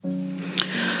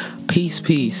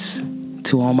Peace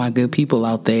to all my good people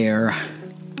out there.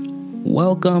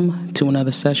 Welcome to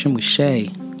another session with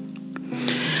Shay.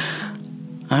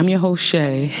 I'm your host,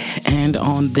 Shay, and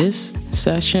on this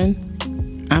session,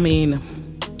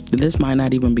 this might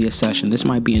not even be a session. This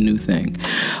might be a new thing,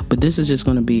 but this is just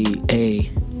going to be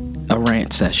a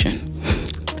rant session.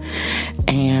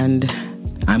 And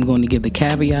I'm going to give the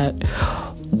caveat: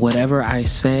 whatever I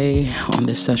say on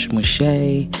this session with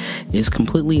Shay is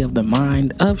completely of the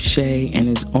mind of Shay and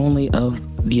is only of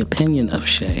the opinion of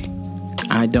Shay.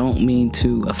 I don't mean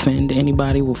to offend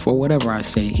anybody for whatever I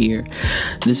say here.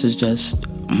 This is just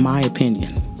my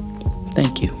opinion.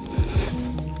 Thank you.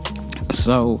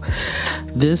 So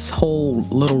this whole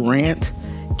little rant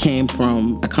came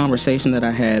from a conversation that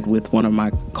I had with one of my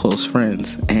close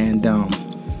friends, and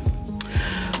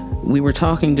we were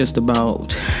talking just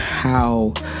about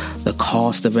how the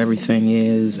cost of everything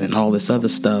is and all this other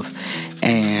stuff.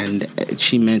 And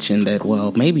she mentioned that,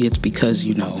 well, maybe it's because,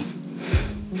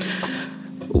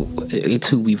 it's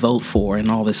who we vote for and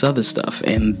all this other stuff.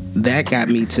 And that got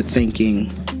me to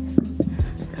thinking,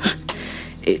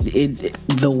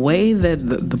 the way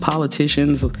that the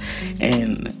politicians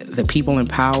and the people in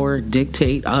power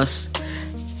dictate us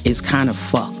is kind of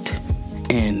fucked.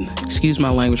 And excuse my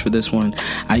language for this one.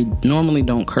 I normally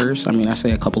don't curse. I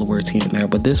say a couple of words here and there,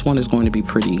 but this one is going to be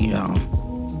pretty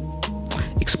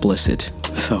explicit.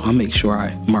 So I'll make sure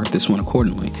I mark this one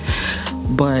accordingly.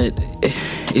 But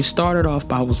it started off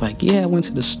by, I was like, I went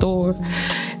to the store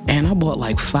and I bought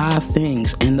like 5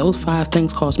 things. And those 5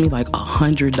 things cost me like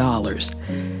 $100.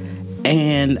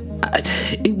 And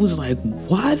it was like,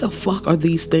 why the fuck are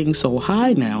these things so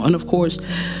high now? And of course,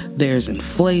 there's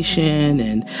inflation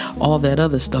and all that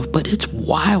other stuff, but it's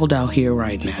wild out here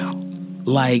right now.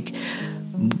 Like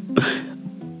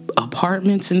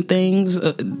apartments and things,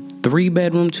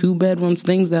 3-bedroom, 2 bedrooms,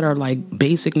 things that are like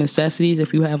basic necessities.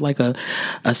 If you have like a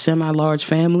semi-large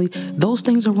family, those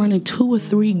things are running $2 or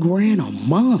 $3 grand a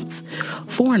month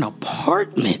for an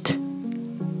apartment.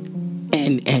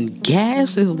 And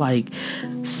gas is like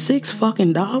 $6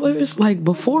 fucking dollars. Like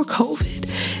before COVID,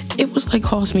 it was like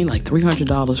cost me like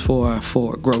 $300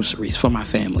 for groceries for my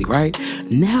family, right?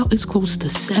 Now it's close to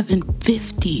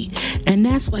 $750, and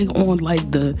that's like on like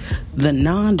the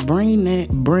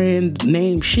brand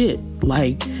name shit.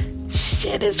 Like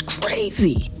shit is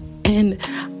crazy. And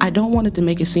I don't want it to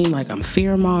make it seem like I'm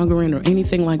fear mongering or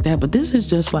anything like that, but this is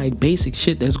just like basic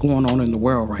shit that's going on in the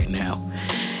world right now.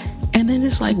 And then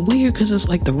it's like weird because it's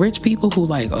like the rich people who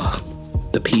like,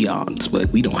 the peons, but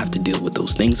we don't have to deal with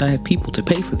those things. I have people to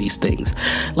pay for these things.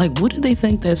 Like, what do they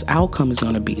think this outcome is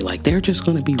going to be? Like, they're just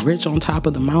going to be rich on top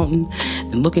of the mountain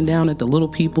and looking down at the little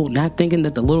people, not thinking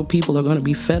that the little people are going to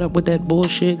be fed up with that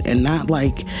bullshit and not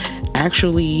like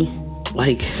actually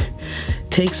like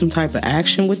take some type of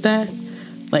action with that.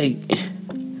 Like,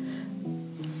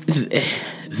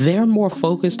 they're more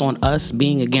focused on us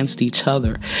being against each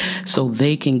other so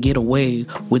they can get away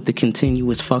with the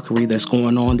continuous fuckery that's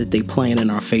going on that they playing in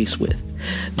our face with.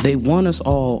 They want us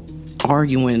all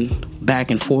arguing back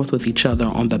and forth with each other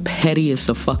on the pettiest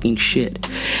of fucking shit,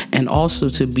 and also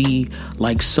to be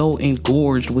like so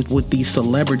engorged with what these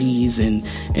celebrities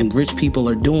and rich people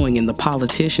are doing and the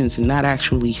politicians, and not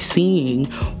actually seeing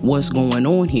what's going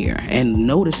on here and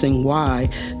noticing why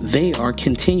they are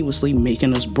continuously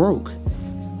making us broke.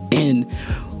 And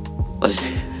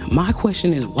my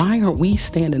question is, why aren't we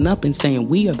standing up and saying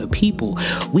we are the people?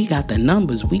 We got the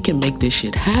numbers. We can make this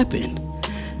shit happen.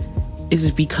 Is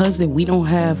it because that we don't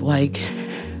have like,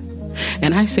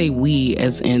 and I say we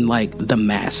as in like the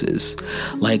masses,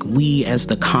 like we as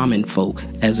the common folk,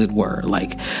 as it were,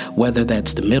 like whether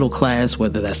that's the middle class,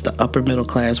 whether that's the upper middle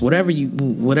class, whatever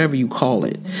you call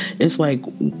it. It's like,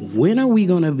 when are we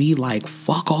going to be like,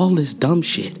 fuck all this dumb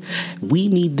shit? We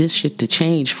need this shit to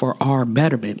change for our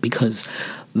betterment, because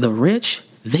the rich,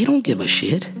 they don't give a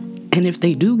shit. And if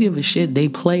they do give a shit, they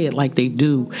play it like they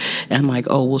do. And like,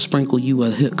 oh, we'll sprinkle you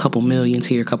a couple millions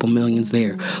here, a couple millions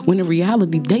there. When in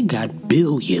reality, they got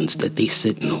billions that they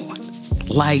sitting on.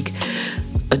 Like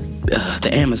the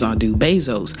Amazon dude,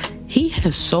 Bezos. He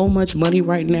has so much money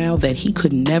right now that he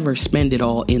could never spend it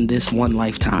all in this one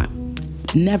lifetime.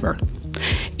 Never.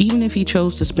 Even if he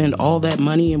chose to spend all that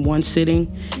money in one sitting,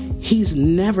 he's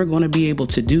never going to be able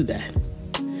to do that.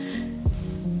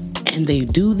 And they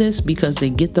do this because they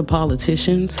get the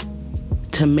politicians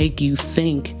to make you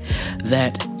think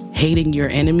that hating your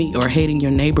enemy or hating your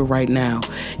neighbor right now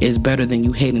is better than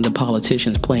you hating the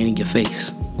politicians playing in your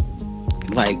face.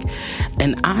 Like,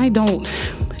 and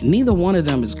neither one of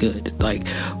them is good. Like,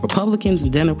 Republicans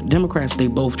and Democrats, they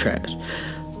both trash.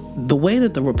 The way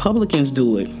that the Republicans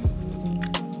do it,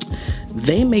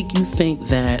 they make you think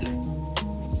that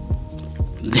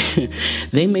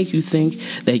they make you think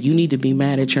that you need to be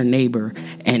mad at your neighbor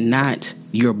and not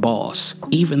your boss,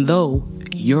 even though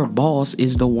your boss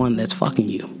is the one that's fucking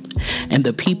you. And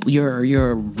the people,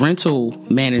 your rental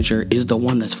manager is the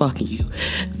one that's fucking you.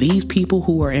 These people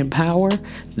who are in power,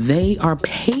 they are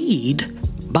paid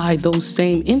by those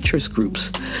same interest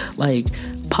groups. Like,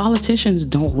 politicians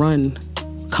don't run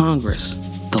Congress.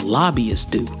 The lobbyists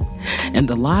do. And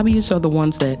the lobbyists are the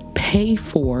ones that pay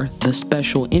for the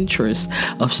special interests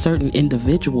of certain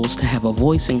individuals to have a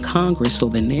voice in Congress, so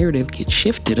the narrative gets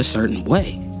shifted a certain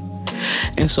way.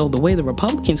 And so the way the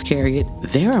Republicans carry it,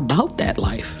 they're about that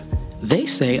life. They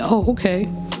say, oh, okay,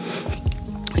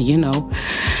 you know,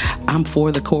 I'm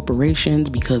for the corporations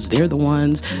because they're the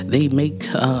ones, they make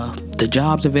the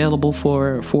jobs available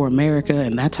for America,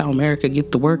 and that's how America gets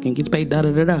to work and gets paid,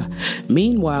 da-da-da-da.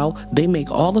 Meanwhile, they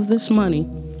make all of this money,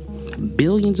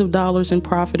 billions of dollars in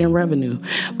profit and revenue,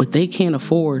 but they can't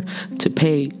afford to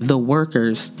pay the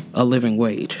workers a living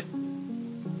wage.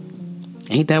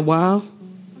 Ain't that wild?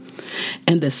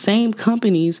 And the same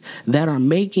companies that are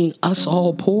making us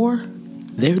all poor,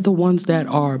 they're the ones that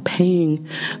are paying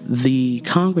the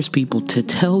Congress people to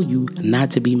tell you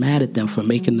not to be mad at them for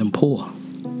making them poor.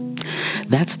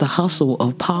 That's the hustle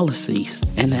of policies,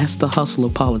 and that's the hustle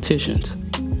of politicians.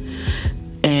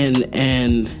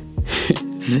 And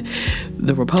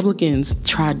the Republicans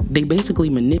they basically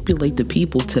manipulate the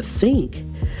people to think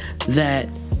that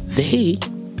they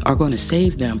are going to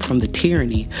save them from the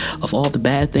tyranny of all the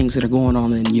bad things that are going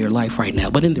on in your life right now.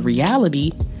 But in the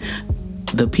reality,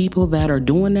 the people that are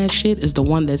doing that shit is the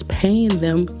one that's paying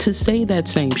them to say that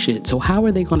same shit. So how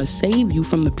are they going to save you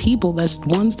from the people that's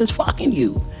ones that's fucking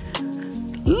you?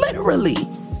 Literally.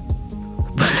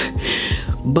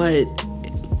 But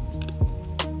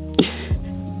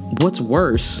what's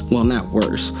worse, well, not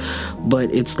worse,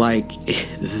 but it's like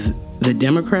the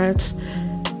Democrats,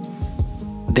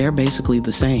 they're basically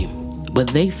the same, but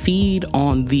they feed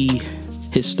on the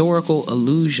historical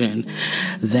illusion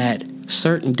that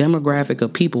certain demographic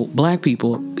of people, black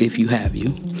people, if you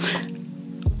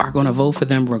are going to vote for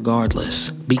them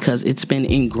regardless, because it's been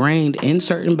ingrained in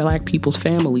certain black people's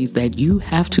families that you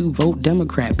have to vote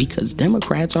Democrat because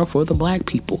Democrats are for the black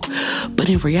people. But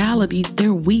in reality,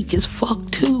 they're weak as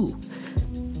fuck too.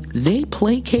 They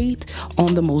placate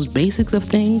on the most basics of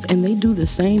things, and they do the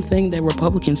same thing that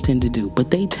Republicans tend to do.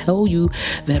 But they tell you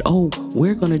that, oh,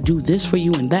 we're going to do this for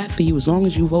you and that for you as long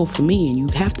as you vote for me. And you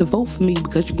have to vote for me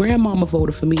because your grandmama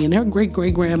voted for me and their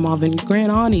great-great-grandmother and your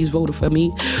grand-aunties voted for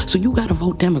me. So you got to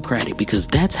vote Democratic because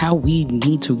that's how we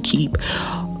need to keep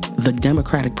the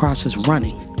democratic process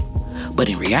running. But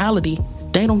in reality,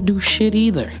 they don't do shit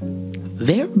either.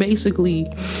 They're basically,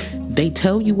 they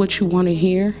tell you what you want to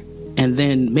hear and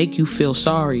then make you feel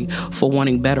sorry for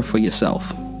wanting better for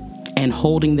yourself and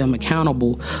holding them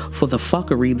accountable for the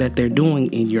fuckery that they're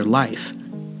doing in your life.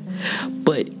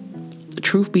 But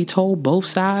truth be told, both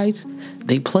sides,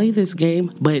 they play this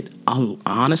game, but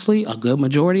honestly, a good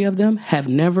majority of them have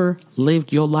never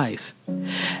lived your life,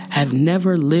 have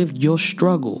never lived your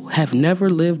struggle, have never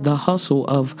lived the hustle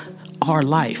of our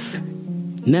life,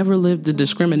 never lived the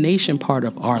discrimination part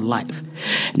of our life,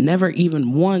 never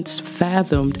even once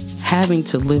fathomed having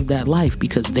to live that life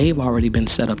because they've already been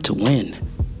set up to win.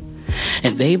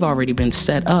 And they've already been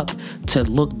set up to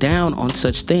look down on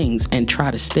such things and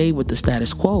try to stay with the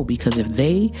status quo, because if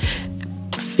they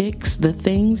fix the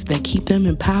things that keep them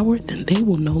in power, then they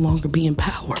will no longer be in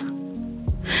power.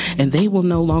 And they will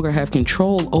no longer have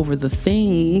control over the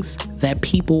things that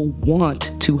people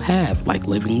want to have, like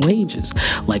living wages,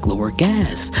 like lower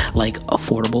gas, like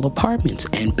affordable apartments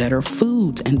and better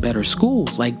foods and better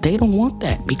schools. Like, they don't want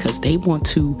that because they want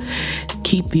to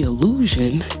keep the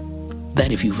illusion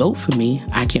that if you vote for me,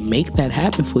 I can make that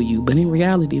happen for you. But in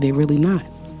reality, they're really not.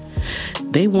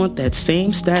 They want that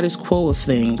same status quo of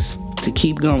things to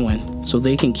keep going so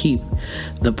they can keep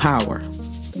the power.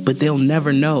 But they'll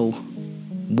never know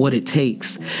what it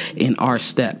takes in our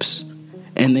steps,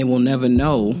 and they will never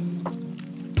know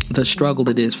the struggle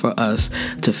it is for us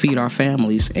to feed our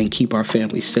families and keep our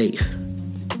families safe.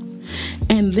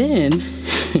 And then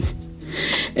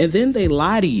they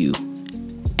lie to you,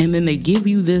 and then they give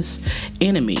you this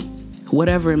enemy,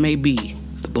 whatever it may be,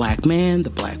 the black man, the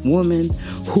black woman,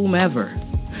 whomever,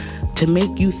 to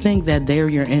make you think that they're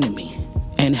your enemy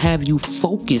and have you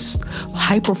focused,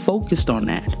 hyper focused on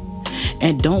that,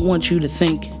 and don't want you to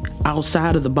think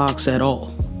outside of the box at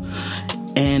all.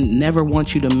 and never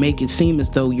want you to make it seem as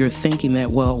though you're thinking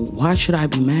that, well, why should I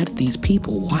be mad at these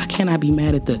people? Why shouldn't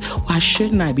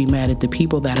I be mad at the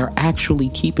people that are actually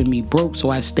keeping me broke so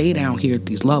I stay down here at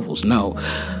these levels? No,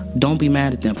 don't be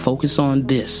mad at them. Focus on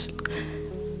this.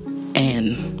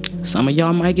 And some of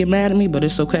y'all might get mad at me, but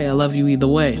it's okay. I love you either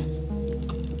way.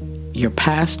 Your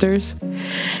pastors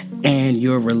and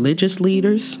your religious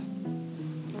leaders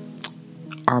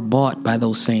are bought by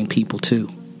those same people too.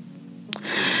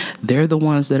 They're the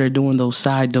ones that are doing those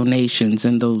side donations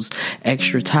and those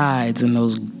extra tithes and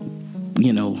those,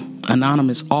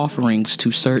 anonymous offerings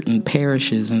to certain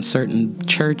parishes and certain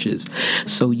churches.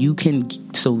 So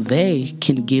they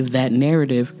can give that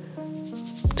narrative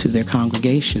to their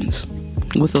congregations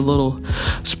with a little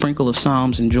sprinkle of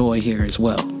psalms and joy here as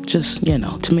well. Just,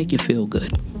 to make you feel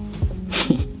good.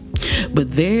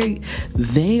 But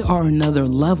they are another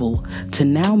level to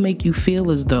now make you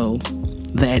feel as though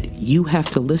that you have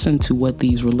to listen to what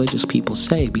these religious people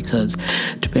say, because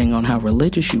depending on how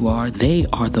religious you are, they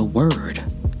are the word.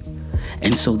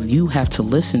 And so you have to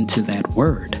listen to that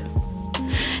word.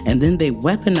 And then they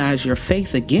weaponize your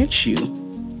faith against you.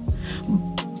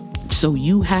 So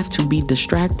you have to be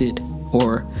distracted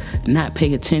or not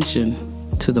pay attention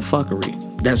to the fuckery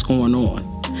that's going on,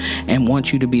 and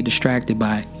want you to be distracted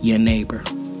by your neighbor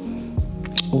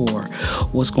or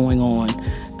what's going on,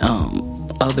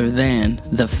 other than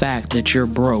the fact that you're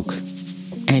broke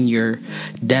and you're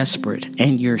desperate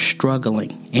and you're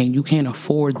struggling and you can't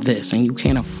afford this and you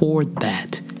can't afford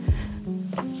that.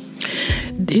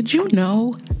 Did you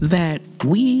know that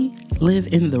we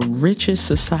live in the richest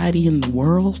society in the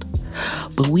world,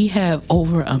 but we have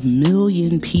over 1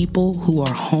 million people who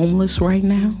are homeless right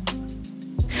now?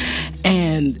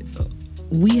 And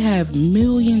we have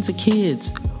millions of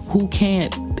kids who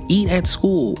can't eat at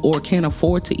school or can't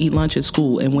afford to eat lunch at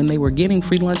school. And when they were getting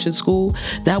free lunch at school,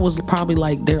 that was probably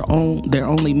like their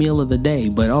only meal of the day.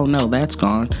 But oh no, that's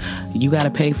gone. You got to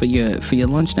pay for your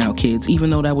lunch now, kids. Even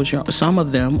though that was some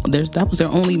of them, that was their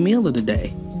only meal of the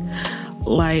day.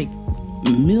 Like,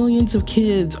 millions of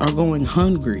kids are going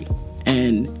hungry,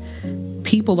 and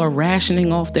people are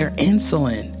rationing off their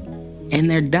insulin. And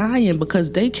they're dying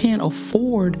because they can't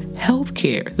afford health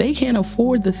care. They can't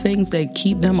afford the things that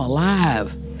keep them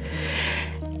alive.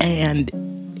 And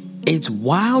it's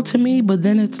wild to me, but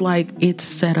then it's like it's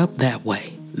set up that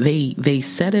way. They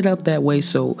set it up that way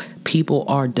so people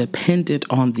are dependent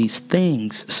on these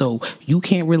things. So you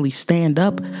can't really stand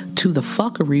up to the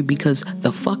fuckery because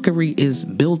the fuckery is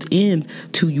built in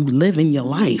to you living your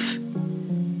life.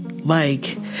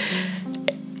 Like...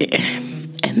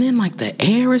 And then, like, the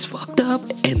air is fucked up,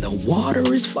 and the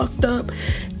water is fucked up,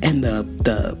 and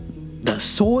the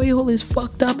soil is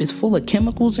fucked up. It's full of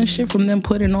chemicals and shit from them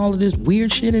putting all of this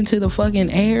weird shit into the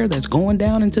fucking air that's going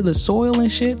down into the soil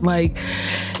and shit. Like,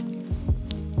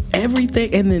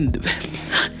 everything. And then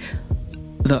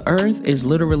the earth is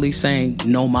literally saying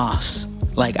no mas.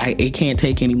 Like, it can't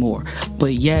take anymore.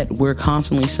 But yet we're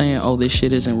constantly saying, oh, this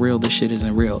shit isn't real. This shit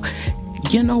isn't real.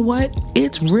 You know what?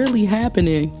 It's really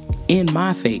happening in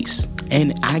my face.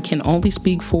 And I can only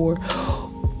speak for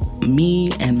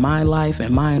me and my life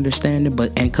and my understanding,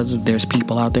 and because there's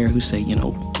people out there who say,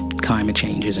 climate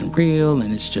change isn't real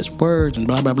and it's just words and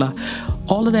blah, blah, blah.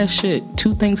 All of that shit,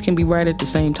 two things can be right at the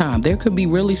same time. There could be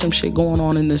really some shit going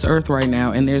on in this earth right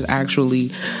now, and there's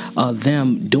actually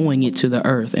them doing it to the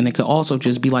earth. And it could also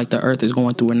just be like the earth is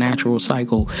going through a natural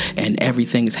cycle and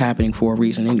everything is happening for a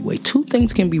reason anyway. Two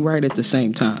things can be right at the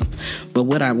same time. But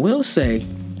what I will say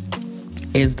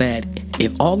is that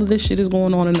if all of this shit is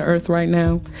going on in the earth right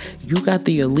now, you got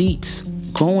the elites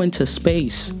going to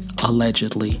space,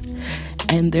 allegedly,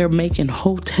 and they're making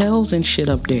hotels and shit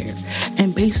up there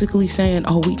and basically saying,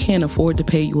 oh, we can't afford to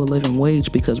pay you a living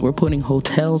wage because we're putting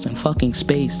hotels in fucking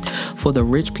space for the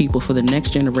rich people, for the next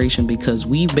generation, because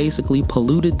we basically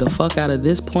polluted the fuck out of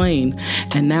this plane,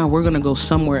 and now we're gonna go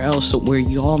somewhere else where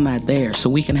y'all not there so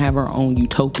we can have our own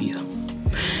utopia.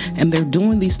 And they're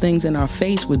doing these things in our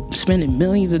face with spending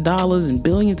millions of dollars and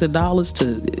billions of dollars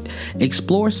to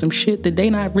explore some shit that they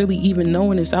not really even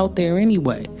knowing is out there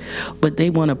anyway. But they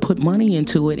want to put money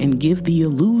into it and give the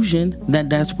illusion that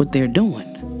that's what they're doing.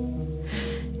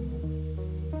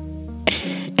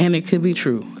 And it could be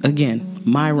true. Again,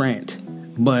 my rant.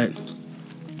 But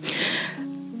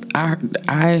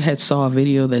I had saw a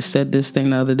video that said this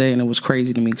thing the other day, and it was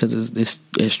crazy to me because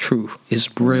it's true. It's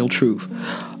real truth.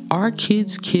 Our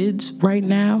kids right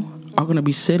now are going to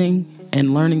be sitting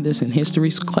and learning this in history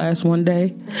class one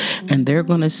day, and they're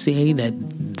going to say that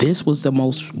this was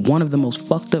one of the most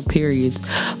fucked up periods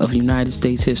of United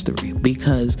States history,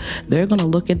 because they're gonna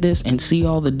look at this and see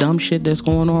all the dumb shit that's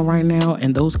going on right now,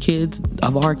 and those kids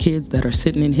of our kids that are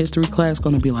sitting in history class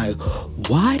gonna be like,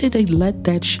 why did they let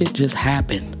that shit just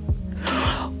happen?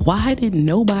 Why did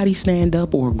nobody stand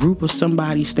up, or a group of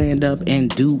somebody stand up and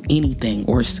do anything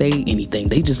or say anything?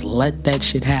 They just let that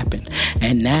shit happen.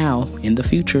 And now, in the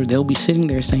future, they'll be sitting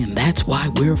there saying, that's why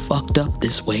we're fucked up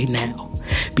this way now.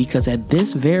 Because at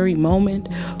this very moment,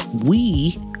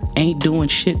 we ain't doing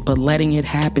shit but letting it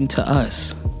happen to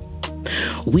us.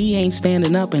 We ain't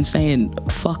standing up and saying,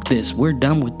 fuck this, we're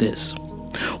done with this.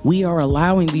 We are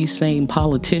allowing these same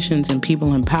politicians and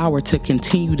people in power to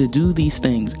continue to do these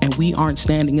things, and we aren't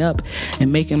standing up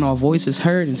and making our voices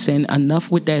heard and saying, enough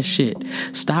with that shit.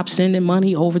 Stop sending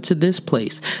money over to this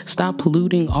place. Stop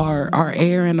polluting our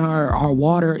air and our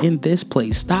water in this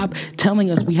place. Stop telling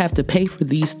us we have to pay for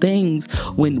these things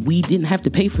when we didn't have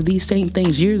to pay for these same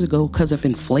things years ago because of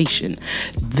inflation.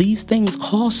 These things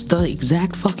cost the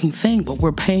exact fucking thing, but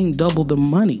we're paying double the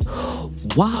money.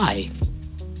 Why?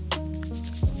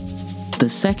 The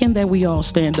second that we all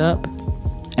stand up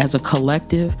as a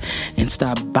collective and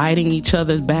stop biting each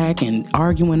other's back and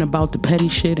arguing about the petty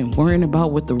shit and worrying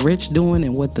about what the rich doing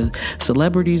and what the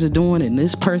celebrities are doing and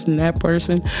this person, that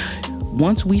person,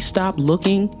 once we stop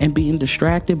looking and being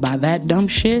distracted by that dumb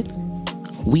shit,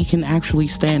 we can actually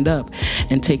stand up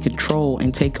and take control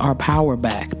and take our power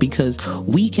back, because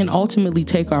we can ultimately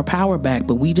take our power back,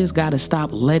 but we just got to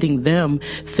stop letting them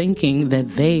thinking that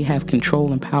they have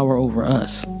control and power over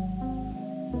us.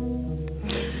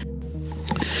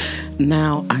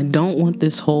 Now, I don't want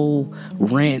this whole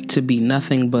rant to be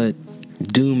nothing but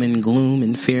doom and gloom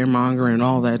and fearmonger and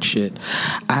all that shit.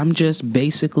 I'm just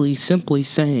basically simply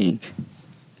saying,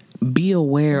 be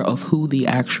aware of who the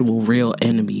actual real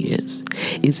enemy is.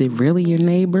 Is it really your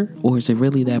neighbor, or is it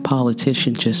really that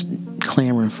politician just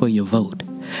clamoring for your vote?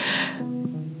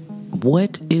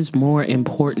 What is more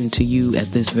important to you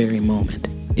at this very moment?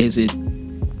 Is it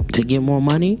to get more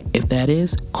money? If that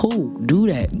is, cool, do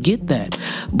that, get that.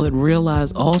 But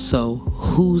realize also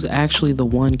who's actually the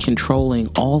one controlling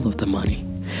all of the money.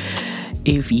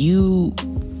 If you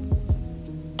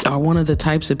are one of the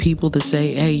types of people that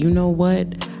say, hey, you know what?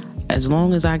 As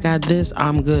long as I got this,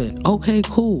 I'm good. Okay,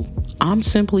 cool. I'm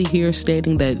simply here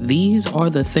stating that these are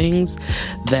the things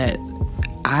that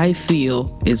I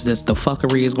feel is that the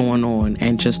fuckery is going on,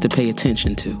 and just to pay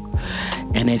attention to.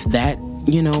 And if that,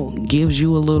 gives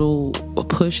you a little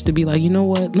push to be like, you know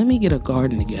what, let me get a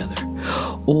garden together,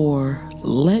 or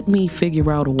let me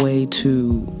figure out a way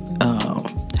to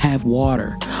have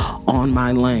water on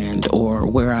my land or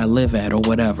where I live at or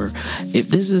whatever. If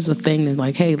this is a thing that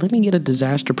like, hey, let me get a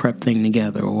disaster prep thing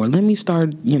together, or let me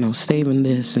start, saving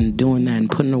this and doing that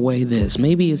and putting away this.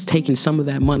 Maybe it's taking some of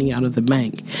that money out of the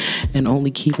bank and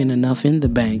only keeping enough in the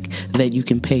bank that you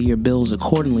can pay your bills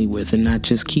accordingly with, and not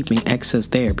just keeping excess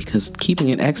there, because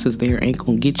keeping an excess there ain't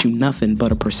gonna get you nothing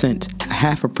but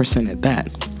 0.5% at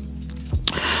that.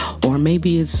 Or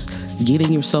maybe it's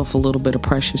getting yourself a little bit of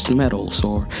precious metals,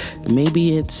 or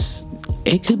maybe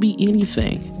it could be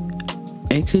anything.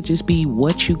 It could just be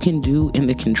what you can do in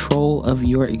the control of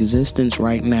your existence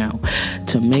right now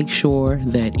to make sure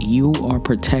that you are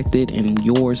protected and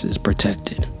yours is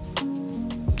protected.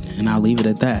 And I'll leave it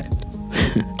at that.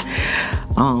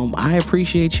 I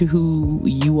appreciate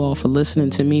you all for listening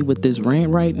to me with this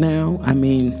rant right now. I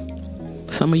mean,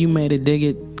 some of you might have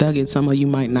dug it, some of you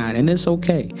might not, and it's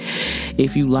okay.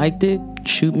 If you liked it,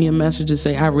 shoot me a message and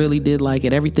say, I really did like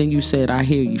it. Everything you said, I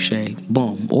hear you, Shay.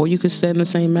 Boom. Or you could send the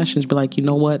same message, be like, you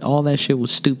know what? All that shit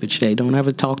was stupid, Shay. Don't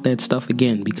ever talk that stuff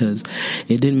again, because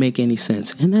it didn't make any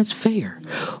sense. And that's fair.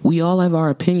 We all have our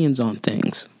opinions on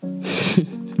things.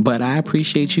 But I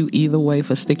appreciate you either way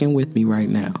for sticking with me right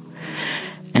now.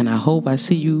 And I hope I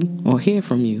see you or hear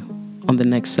from you on the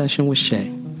next session with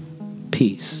Shay.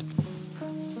 Peace.